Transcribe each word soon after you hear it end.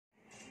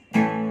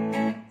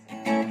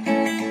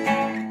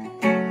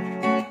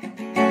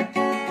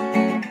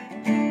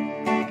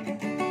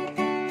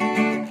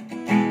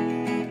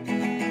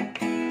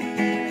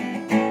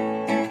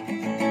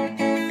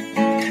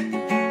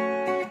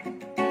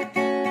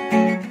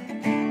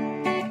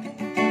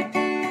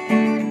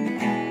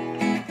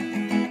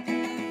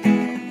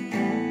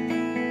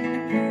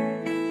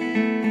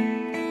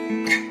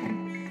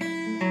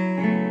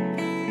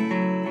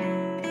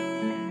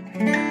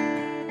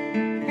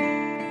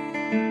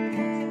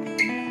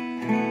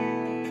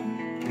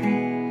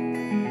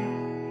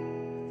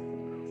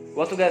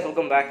What's up guys,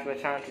 welcome back to my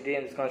channel. Today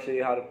I'm just going to show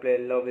you how to play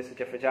Love Is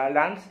Such a Fragile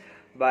Dance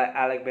by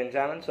Alec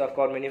Benjamin. So I've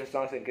got many of his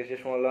songs, so in case you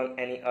just want to learn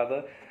any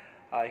other,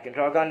 you can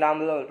drop down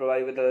below. I'll provide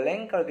you with a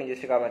link, or you can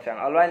just check out my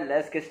channel. Alright,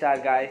 let's get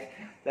started guys.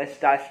 Let's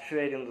start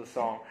straight into the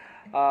song.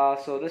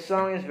 So this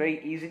song is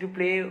very easy to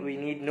play. We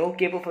need no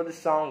cable for this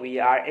song. We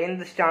are in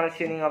the standard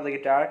tuning of the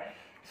guitar.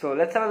 So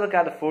let's have a look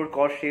at the 4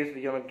 chord shapes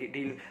we're going to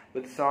deal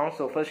with the song.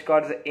 So first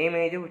chord is the A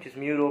major, which is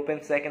mute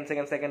open, second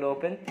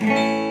open.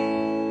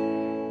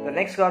 The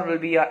next chord will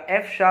be a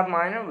F sharp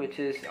minor, which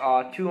is 2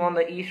 on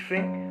the E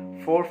string,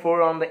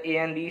 4 on the A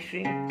and D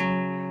string,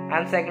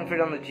 and second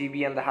fret on the G,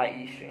 B and the high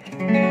E string.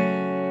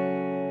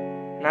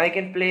 Now you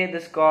can play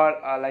this chord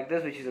like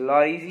this, which is a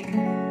lot easy.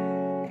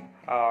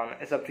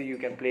 It's up to you. You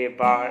can play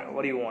bar,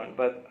 what do you want,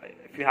 but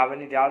if you have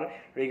any doubt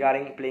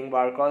regarding playing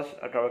bar chords,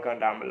 drop a comment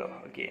down below.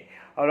 Okay.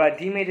 Alright,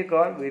 D major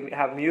chord, we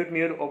have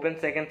mute, open,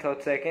 second,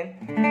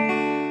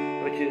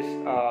 which is,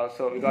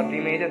 so we got D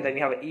major, then we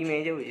have an E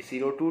major, which is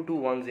 0, 2, 2,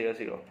 1, 0,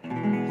 0.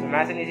 So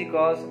nice and easy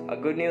chords.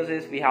 Good news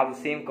is we have the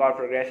same chord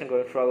progression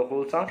going throughout the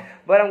whole song,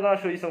 but I'm going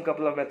to show you some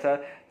couple of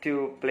methods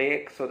to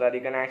play so that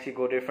you can actually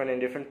go different in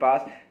different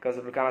parts, because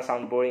it will kind of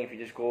sound boring if you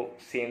just go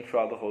same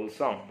throughout the whole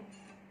song.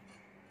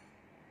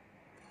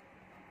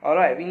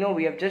 Alright, we know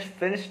we have just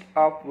finished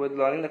up with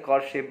learning the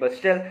chord shape, but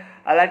still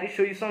I'd like to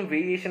show you some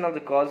variation of the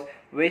chords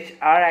which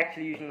are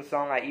actually used in the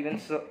song. I even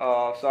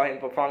saw him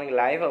performing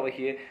live over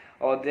here,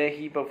 or there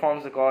he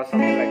performs the chords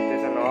something like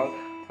this and all.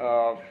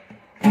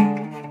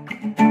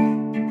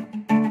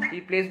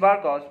 He plays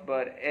bar chords,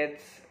 but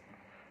it's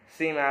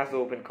same as the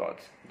open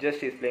chords, just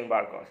he's playing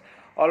bar chords.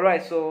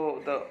 Alright,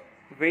 so the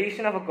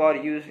variation of a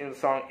chord used in the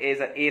song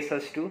is a A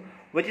sus2,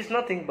 which is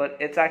nothing but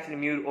it's actually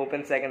mute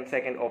open, second,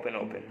 open.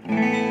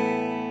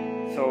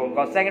 So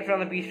got second fret on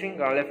the B string,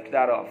 gonna lift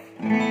that off.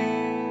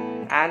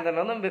 And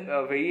another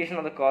variation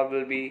of the chord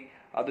will be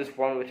this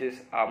one, which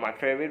is my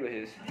favorite, which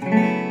is,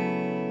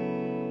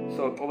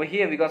 so over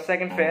here we got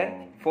second fret,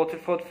 fourth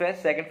fret,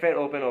 second fret,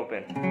 open.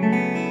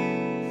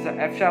 So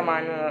F sharp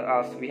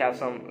minor, so we have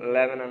some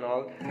 11 and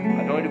all.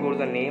 I don't need to go to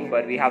the name,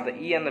 but we have the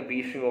E and the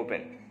B string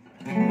open.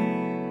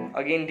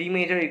 Again, D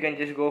major, you can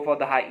just go for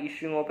the high E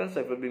string open, so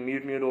it will be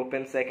mute,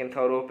 open, second,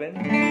 third open.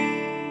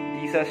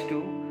 D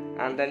sus2.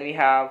 And then we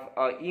have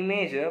E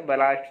major, but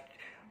I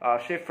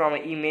shift from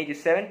an E major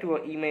 7 to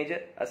an E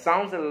major.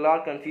 Sounds a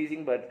lot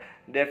confusing, but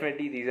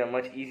definitely these are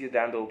much easier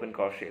than the open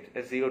chord shapes.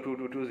 It's 0, 2,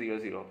 2, 2, 0,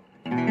 0.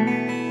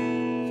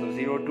 So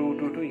 0, 2,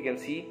 2, 2, you can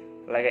see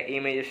like an A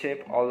major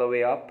shape all the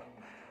way up.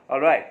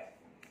 Alright,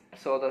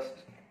 so the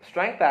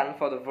string pattern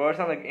for the verse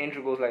and the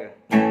intro goes like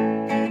that.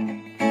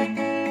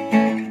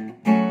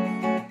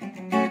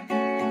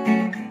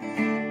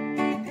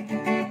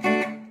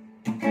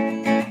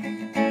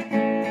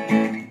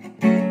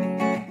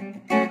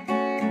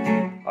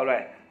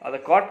 The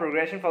chord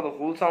progression for the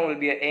whole song will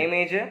be an A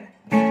major,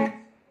 then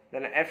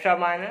an F sharp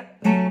minor,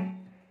 then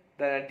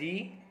a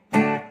D,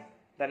 then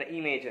an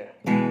E major.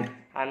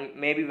 And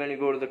maybe when we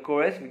go to the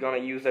chorus, we're going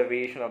to use a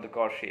variation of the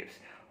chord shapes.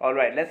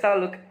 Alright, let's have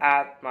a look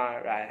at my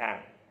right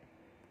hand.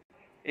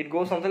 It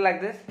goes something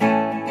like this.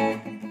 Kind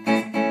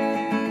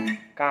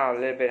of a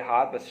little bit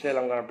hard, but still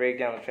I'm going to break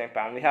down the string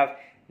pattern. We have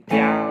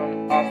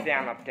down, up,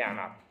 down, up, down,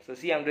 up. So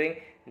see, I'm doing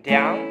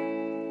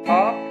down,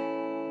 up,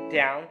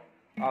 down,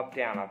 up,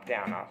 down, up,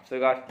 down, up. So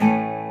we got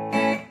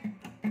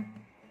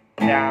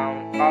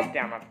down, up,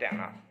 down, up, down,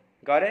 up.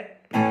 Got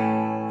it?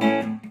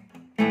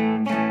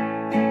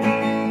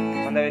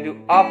 And then we do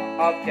up,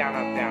 down,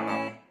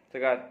 up. So we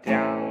got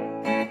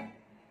down,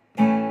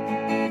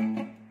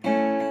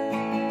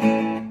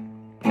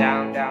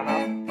 down, up,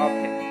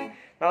 down.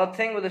 Now the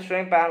thing with the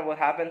string pattern, what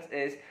happens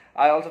is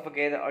I also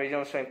forget the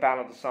original string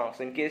pattern of the song.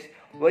 So in case,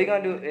 what you're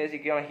gonna do is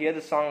you're gonna hear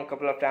the song a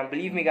couple of times.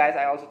 Believe me, guys,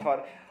 I also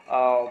thought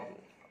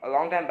a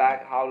long time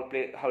back how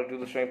to do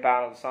the string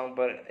pattern of the song,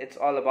 but it's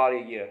all about a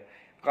year.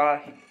 You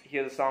gotta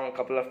hear the song a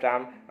couple of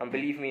times, and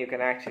believe me, you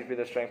can actually play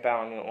the string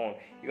pattern on your own.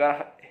 You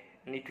gotta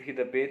need to hit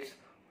the beats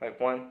like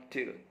 1,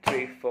 2,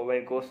 3, 4 when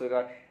it goes. So you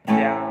got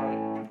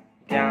down,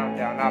 down,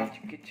 down, up,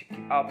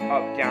 up,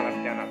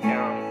 down, down, down,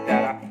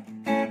 down,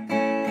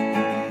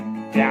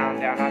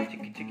 down,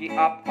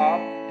 up, up,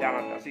 down,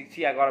 down.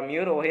 See, I got a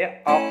mute over here,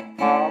 up,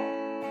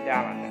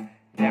 down,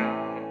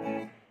 down.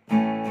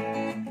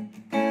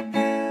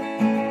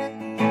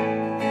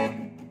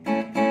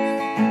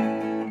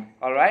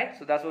 Alright,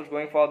 so that's what's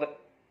going for the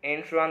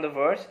intro and the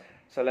verse.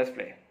 So let's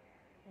play.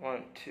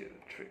 1, 2,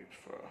 3,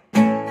 4.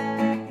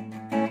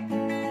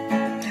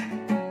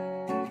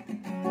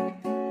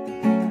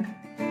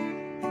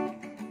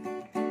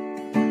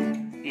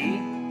 E,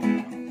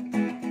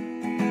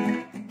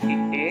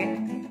 A,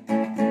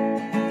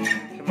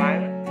 G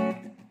minor,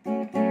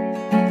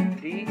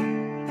 D,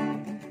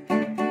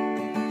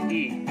 E.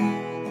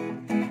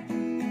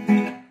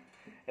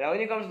 Now when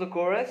it comes to the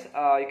chorus,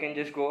 you can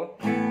just go.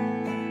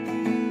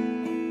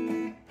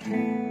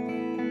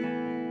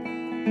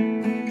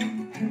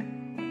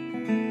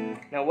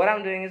 Now what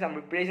I'm doing is I'm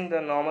replacing the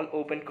normal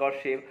open chord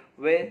shape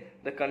with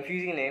the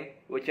confusing name,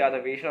 which are the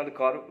variation of the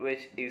chord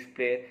which is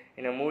played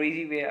in a more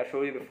easy way I've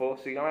showed you before.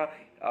 So you're gonna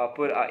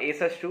put A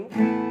sus2,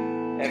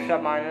 F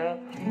sharp minor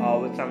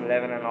with some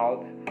 11 and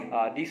all,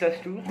 D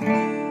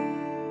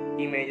sus2,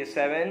 E major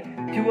 7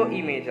 to a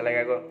E major, like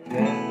I go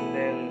then.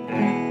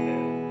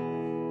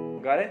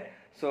 Got it?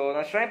 So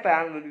now strumming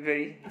pattern will be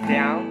very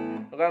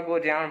down. I'm gonna go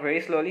down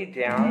very slowly,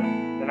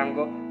 down, then I'm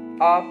gonna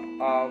go up,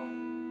 up,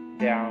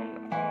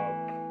 down, up.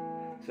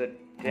 So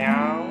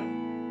down,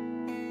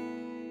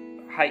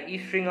 high E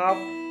string up,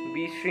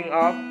 B string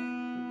up,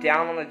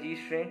 down on the G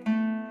string,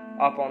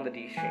 up on the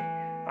D string.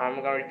 I'm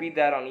gonna repeat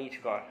that on each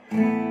chord.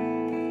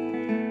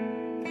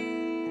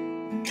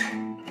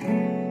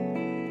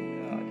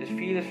 Just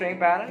feel the string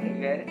pattern, you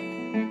get it?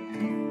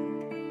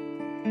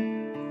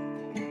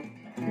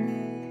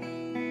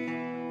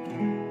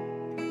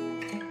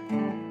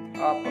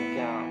 Up,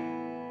 down,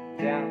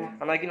 down.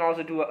 And I can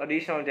also do an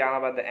additional down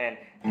up at the end.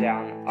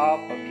 Down, up,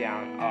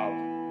 down, up,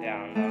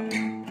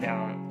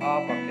 down,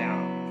 up,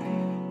 down.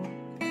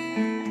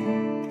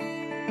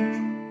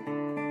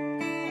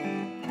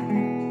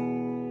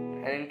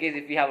 And in case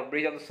if you have a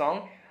bridge of the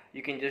song,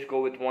 you can just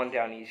go with one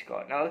down each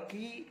chord. Now the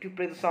key to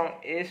play the song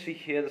is to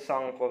hear the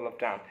song a couple of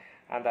times,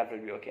 and that will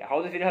be okay. I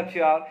hope this video helps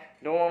you out.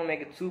 Don't want to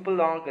make it super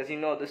long because you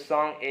know this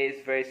song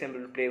is very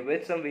simple to play.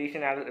 With some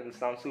variation added, it will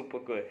sound super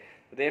good.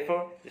 So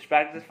therefore, just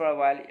practice this for a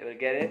while, you will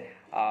get it.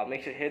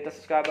 Make sure to hit the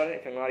subscribe button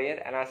if you're not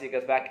yet, and I'll see you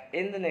guys back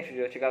in the next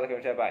video. Check out the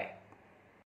commentary. Bye.